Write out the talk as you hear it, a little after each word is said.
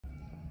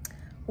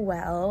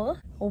Well,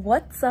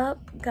 what's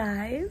up,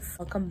 guys?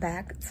 Welcome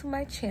back to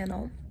my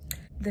channel.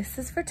 This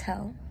is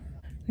Vertel,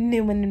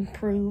 new and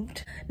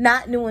improved.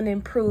 Not new and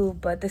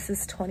improved, but this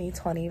is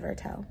 2020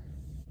 Vertel.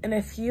 In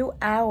a few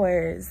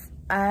hours,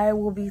 I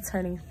will be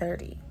turning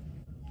 30.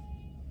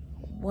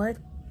 What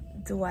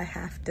do I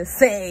have to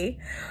say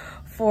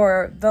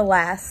for the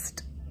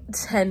last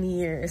 10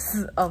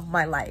 years of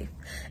my life?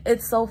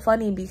 It's so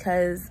funny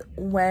because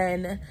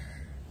when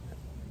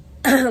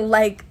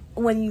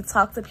when you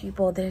talk to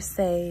people, they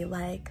say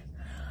like,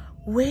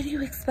 where do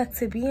you expect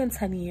to be in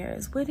 10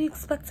 years? Where do you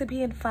expect to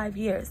be in 5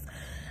 years?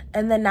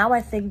 And then now I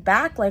think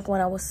back, like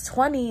when I was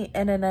 20,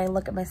 and then I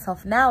look at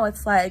myself now,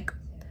 it's like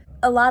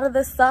a lot of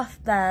the stuff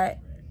that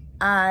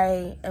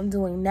I am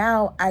doing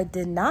now, I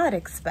did not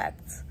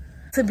expect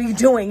to be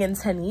doing in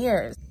 10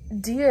 years.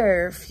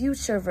 Dear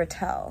future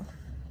Vertel,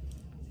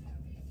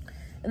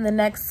 in the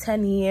next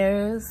 10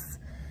 years,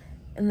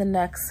 in the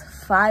next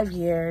 5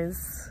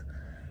 years,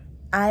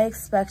 I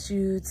expect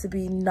you to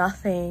be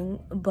nothing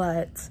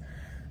but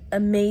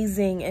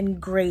amazing and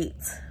great.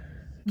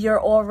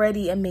 You're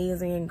already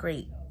amazing and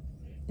great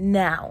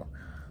now,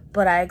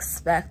 but I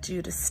expect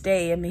you to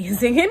stay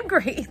amazing and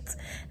great.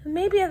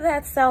 Maybe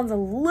that sounds a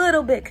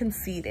little bit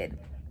conceited.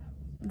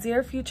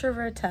 Dear future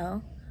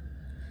Vertel,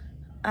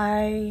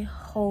 I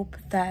hope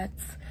that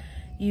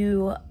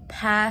you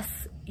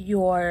pass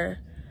your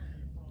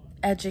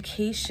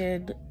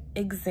education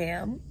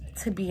exam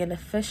to be an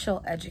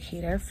official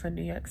educator for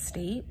New York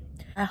State.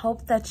 I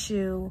hope that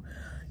you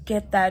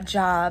get that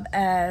job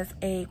as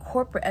a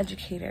corporate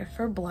educator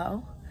for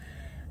Blow.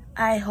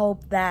 I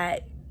hope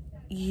that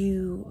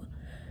you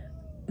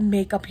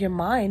make up your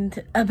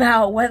mind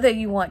about whether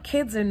you want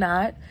kids or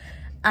not.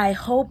 I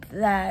hope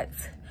that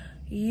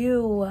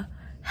you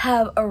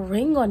have a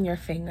ring on your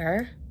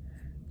finger.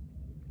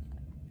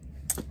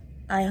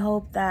 I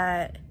hope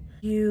that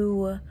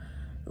you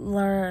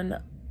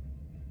learn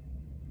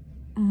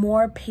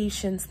more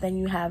patience than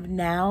you have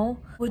now,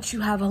 which you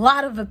have a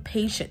lot of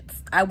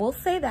patience. I will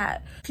say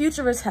that.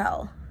 Future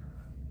Vertel,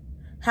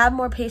 have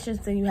more patience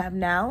than you have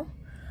now.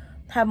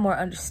 Have more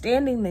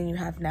understanding than you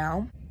have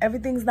now.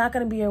 Everything's not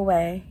going to be your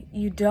way.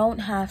 You don't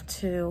have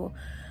to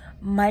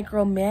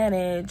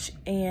micromanage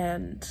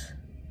and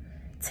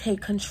take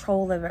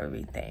control of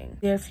everything.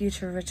 Dear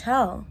future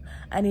Vertel,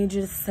 I need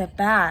you to sit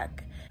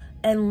back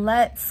and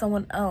let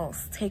someone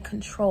else take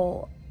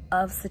control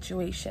of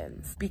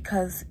situations,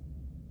 because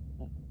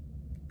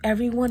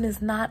everyone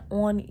is not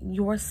on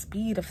your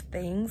speed of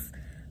things.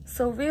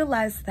 So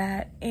realize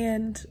that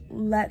and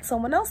let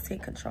someone else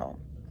take control.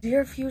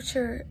 Dear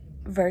future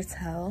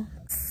Vertel,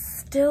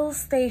 still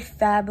stay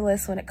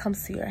fabulous when it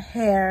comes to your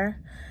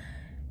hair,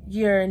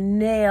 your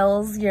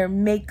nails, your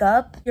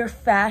makeup, your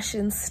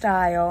fashion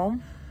style.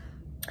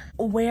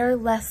 Wear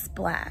less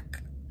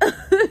black.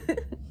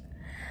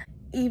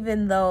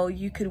 Even though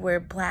you could wear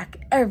black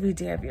every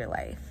day of your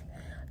life.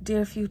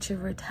 Dear future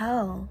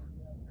Vertel,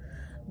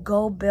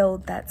 go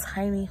build that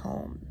tiny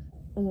home.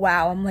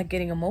 Wow, I'm like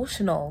getting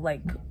emotional,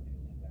 like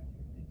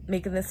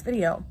making this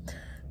video,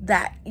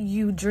 that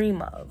you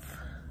dream of.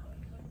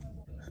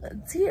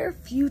 Dear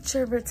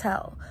future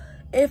Vertel,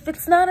 if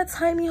it's not a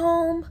tiny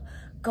home,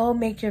 go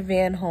make your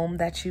van home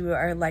that you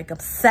are like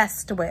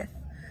obsessed with.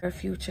 Dear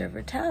future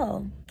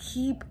Vertel,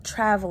 keep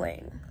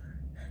traveling.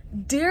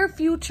 Dear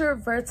future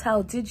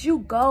Vertel, did you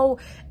go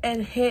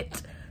and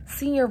hit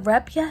senior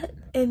rep yet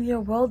in your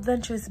World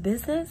Ventures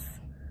business?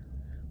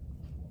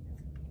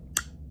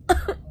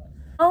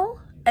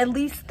 Oh, at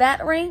least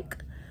that rank.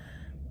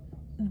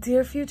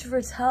 Dear future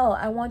Vertel,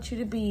 I want you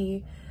to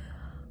be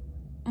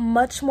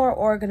much more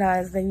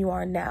organized than you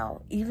are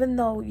now. Even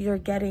though you're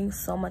getting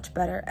so much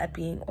better at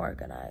being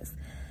organized,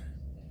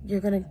 you're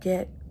gonna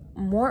get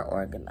more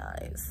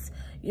organized.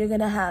 You're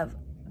gonna have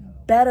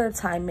better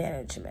time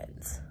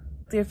management.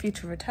 Dear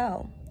future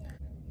Vertel,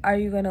 are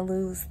you gonna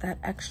lose that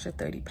extra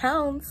 30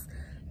 pounds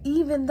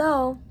even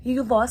though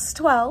you lost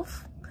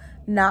 12?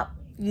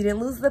 You didn't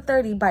lose the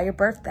 30 by your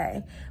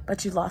birthday,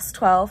 but you lost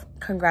 12.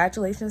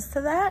 Congratulations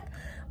to that.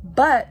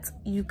 But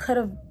you could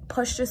have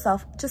pushed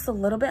yourself just a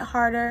little bit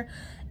harder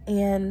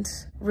and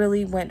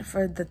really went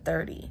for the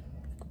 30.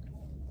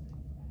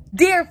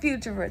 Dear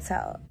future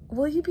Vertel,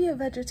 will you be a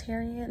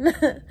vegetarian?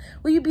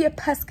 Will you be a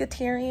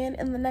pescatarian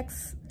in the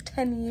next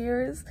 10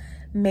 years?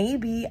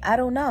 Maybe, I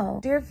don't know.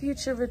 Dear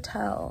future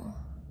Vertel,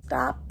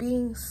 stop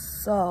being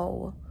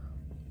so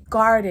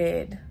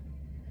guarded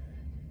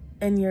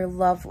in your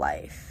love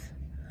life,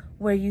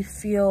 where you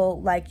feel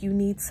like you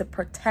need to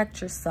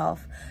protect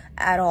yourself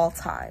at all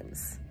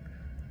times.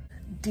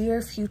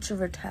 Dear future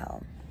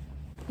Vertel,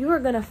 you are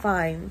gonna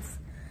find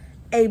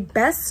a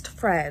best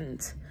friend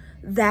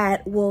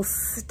that will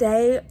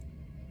stay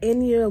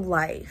in your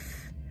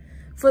life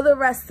for the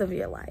rest of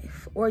your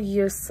life or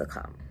years to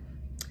come.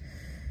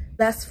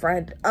 Best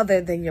friend other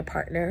than your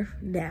partner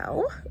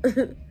now.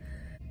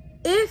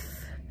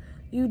 If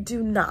you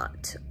do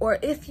not, or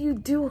if you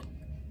do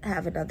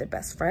have another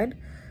best friend,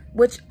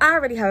 which I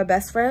already have a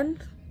best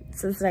friend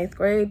since 9th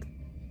grade,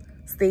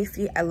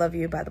 Stacy, I love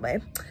you, by the way.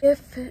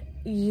 If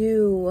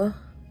you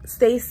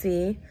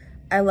Stacy,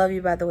 I love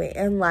you, by the way.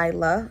 And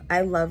Lila,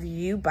 I love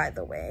you, by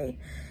the way.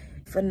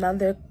 If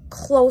another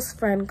close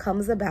friend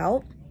comes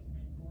about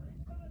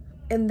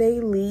and they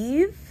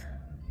leave,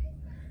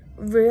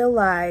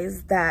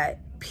 realize that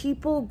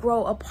people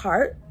grow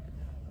apart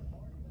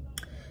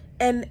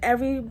and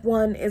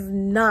everyone is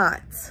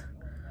not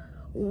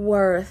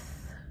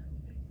worth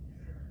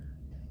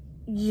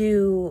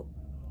you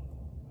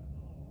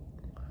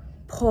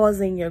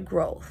pausing your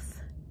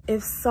growth.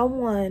 If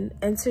someone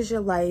enters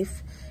your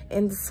life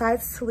and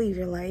decides to leave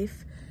your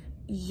life,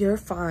 you're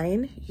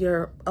fine,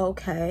 you're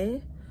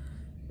okay.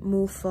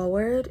 Move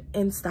forward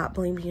and stop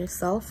blaming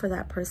yourself for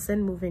that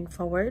person moving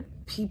forward.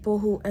 People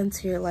who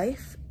enter your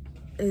life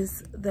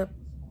is the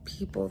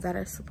people that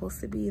are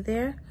supposed to be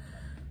there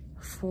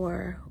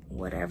for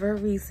whatever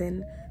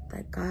reason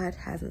that God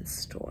has in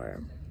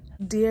store.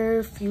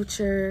 Dear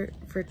future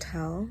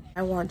Vertel,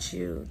 I want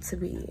you to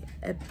be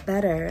a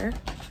better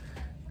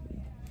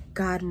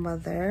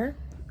godmother,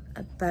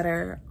 a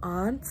better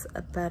aunt,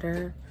 a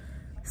better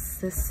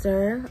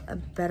sister, a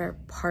better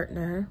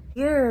partner.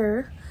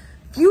 Dear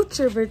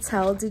future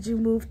Vertel, did you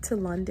move to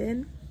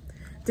London?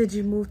 Did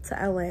you move to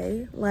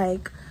LA?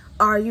 Like,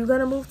 are you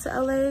gonna move to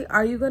LA?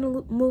 Are you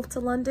gonna move to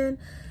London?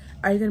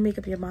 Are you gonna make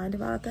up your mind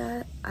about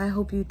that? I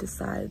hope you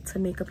decide to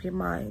make up your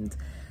mind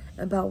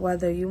about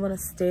whether you want to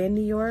stay in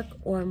New York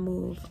or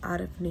move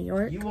out of New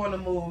York. You want to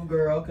move,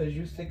 girl, because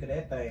you sick of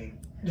that thing.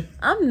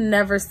 I'm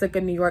never sick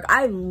of New York.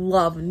 I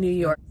love New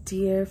York.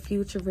 Dear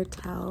future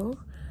Vertel,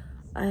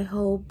 I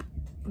hope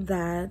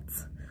that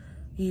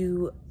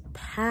you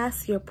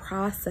pass your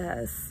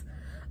process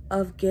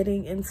of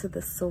getting into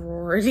the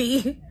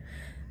sorority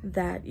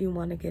that you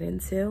want to get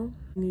into.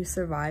 You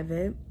survive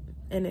it.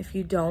 And if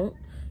you don't,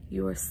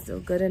 you are still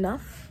good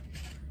enough.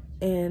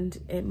 And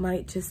it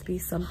might just be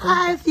something.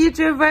 Hi,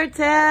 future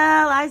Vertel.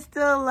 I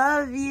still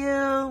love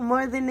you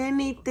more than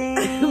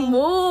anything.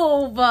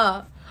 Move.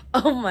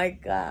 Oh my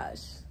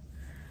gosh.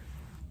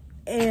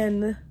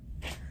 And,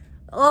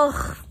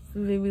 ugh,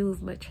 made me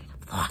lose my train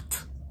of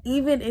thought.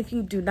 Even if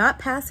you do not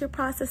pass your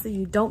process and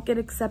you don't get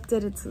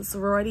accepted into the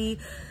sorority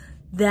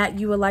that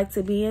you would like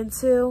to be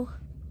into,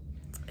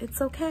 it's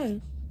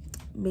okay.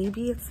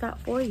 Maybe it's not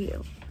for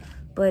you.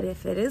 But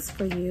if it is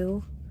for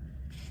you,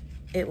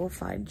 it will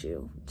find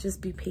you.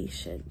 Just be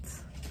patient.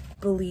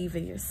 Believe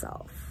in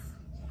yourself.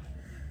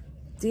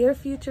 Dear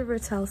future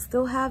Vertel,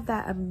 still have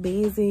that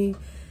amazing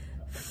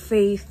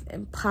faith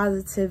and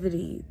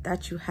positivity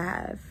that you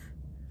have.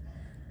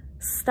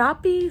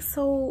 Stop being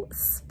so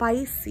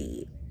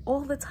spicy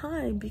all the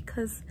time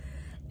because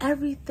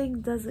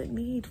everything doesn't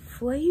need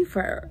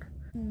flavor.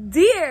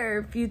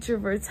 Dear future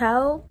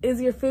Vertel, is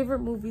your favorite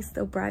movie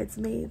still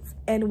Bridesmaids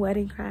and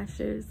Wedding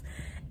Crashers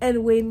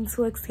and Waiting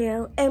to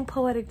Exhale and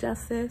Poetic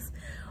Justice?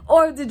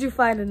 Or did you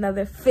find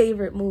another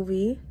favorite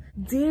movie?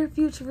 Dear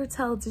future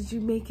Vertel, did you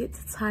make it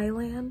to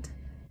Thailand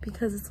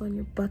because it's on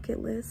your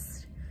bucket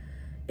list?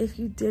 If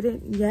you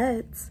didn't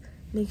yet,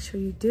 make sure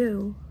you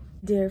do.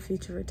 Dear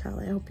future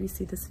Vertel, I hope you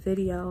see this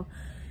video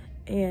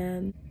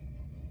and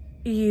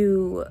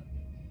you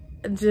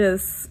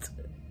just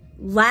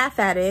laugh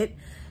at it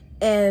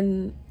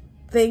and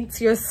think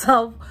to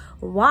yourself,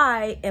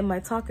 why am I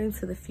talking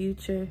to the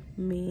future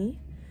me?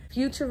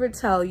 Future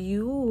Vertel,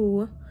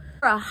 you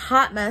are a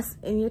hot mess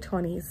in your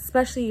 20s,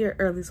 especially your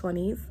early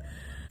 20s.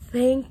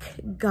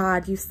 Thank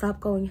God you stopped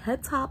going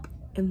head top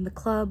in the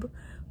club,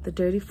 the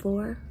dirty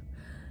floor.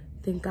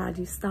 Thank God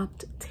you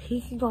stopped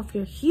taking off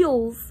your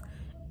heels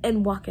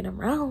and walking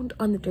around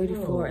on the dirty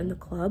floor in the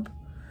club.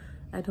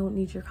 I don't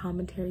need your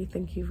commentary.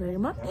 Thank you very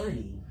much.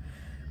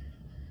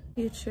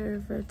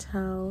 Future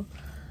Vertel,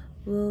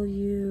 will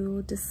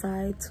you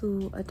decide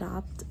to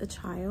adopt a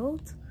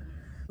child?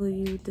 Will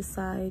you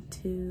decide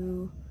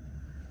to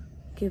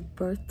give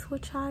birth to a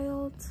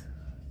child?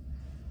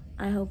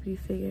 I hope you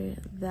figure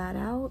that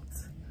out.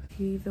 If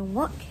you even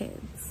want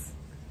kids.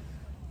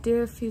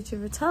 Dear future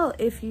Vertel,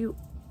 if you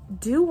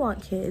do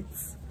want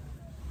kids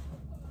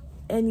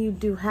and you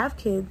do have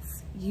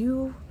kids,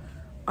 you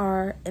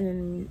are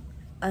an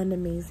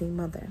amazing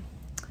mother.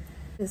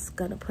 Just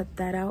gonna put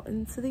that out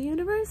into the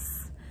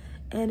universe.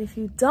 And if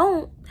you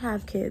don't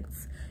have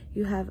kids,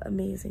 you have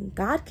amazing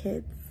god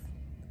kids,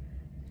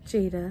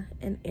 Jada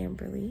and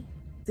Amberly.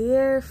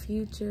 Dear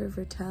future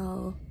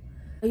Vertel,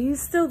 are you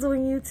still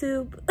doing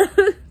YouTube?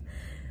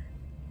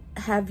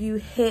 Have you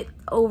hit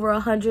over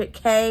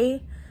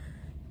 100K?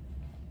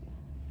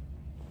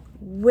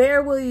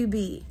 Where will you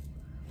be?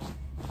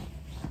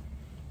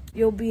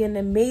 You'll be an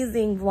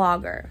amazing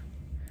vlogger.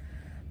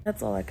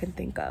 That's all I can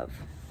think of.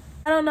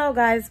 I don't know,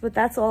 guys, but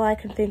that's all I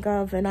can think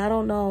of. And I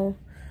don't know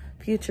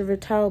future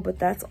Vertel, but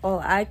that's all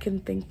I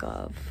can think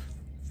of.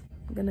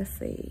 I'm gonna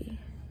say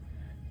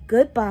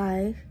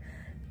goodbye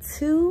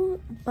to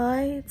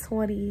my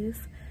 20s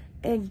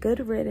and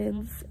good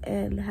riddance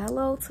and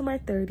hello to my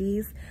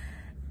 30s.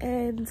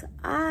 And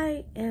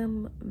I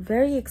am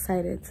very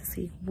excited to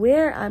see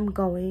where I'm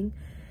going,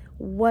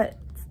 what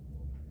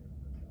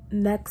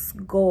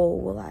next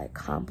goal will I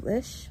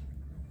accomplish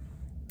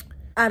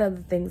out of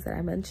the things that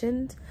I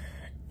mentioned.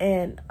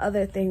 and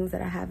other things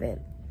that I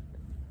haven't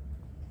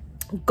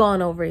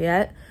gone over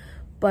yet.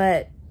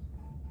 But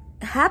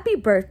happy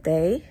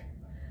birthday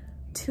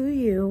to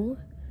you,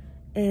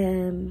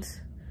 and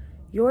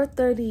your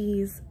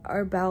 30s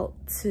are about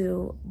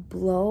to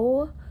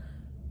blow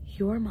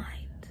your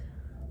mind.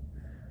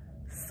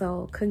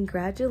 So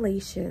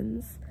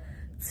congratulations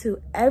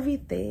to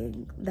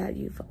everything that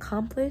you've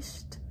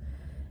accomplished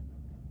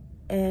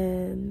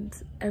and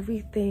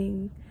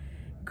everything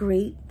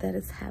great that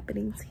is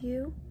happening to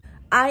you.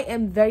 I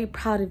am very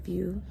proud of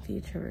you,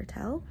 future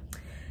Ratel,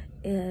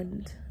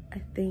 and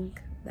I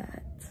think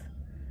that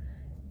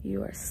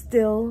you are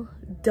still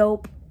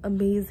dope,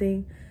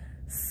 amazing,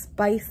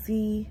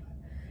 spicy,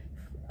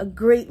 a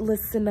great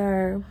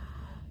listener,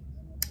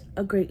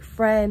 a great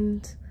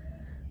friend,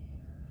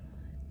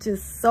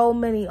 just so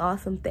many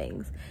awesome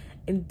things.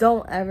 And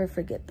don't ever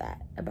forget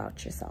that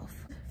about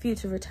yourself.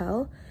 Future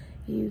Ratel,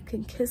 you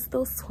can kiss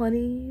those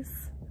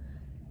 20s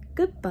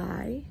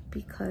goodbye,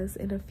 because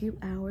in a few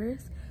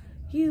hours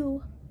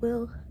you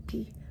will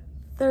be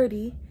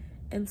 30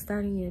 and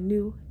starting your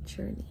new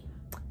journey,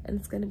 and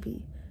it's gonna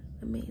be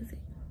amazing.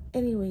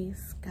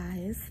 Anyways,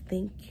 guys,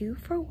 thank you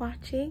for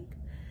watching,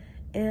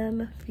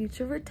 and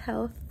future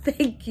Ratel,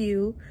 thank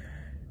you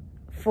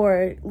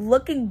for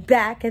looking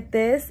back at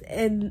this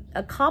and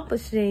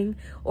accomplishing,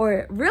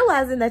 or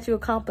realizing that you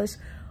accomplished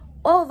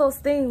all those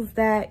things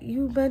that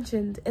you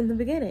mentioned in the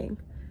beginning.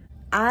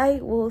 I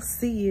will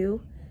see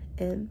you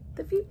in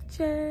the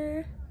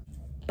future.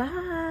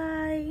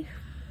 Bye.